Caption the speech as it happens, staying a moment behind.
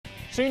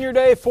Senior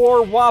day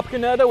for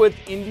Wapak with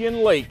Indian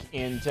Lake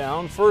in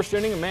town. First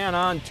inning, a man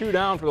on, 2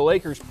 down for the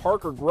Lakers.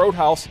 Parker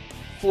Grotehouse.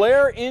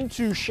 Flare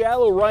into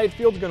shallow right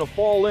field is going to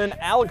fall in.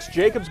 Alex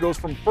Jacobs goes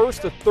from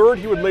first to third.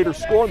 He would later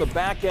score on the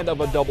back end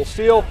of a double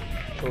steal.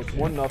 So it's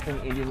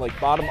 1-0 Indian Lake.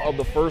 Bottom of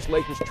the first,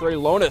 Lakers' Trey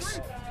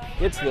Lonis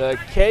hits the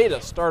K to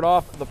start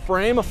off the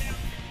frame.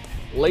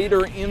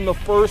 Later in the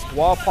first,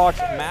 Wapak's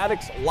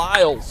Maddox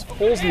Lyles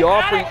pulls the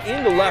offering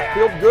into left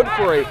field. Good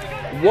for a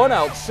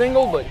 1-out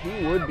single, but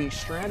he would be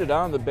stranded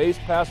on the base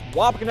pass.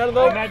 Wapak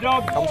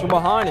though comes from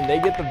behind, and they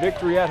get the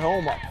victory at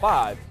home,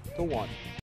 5-1.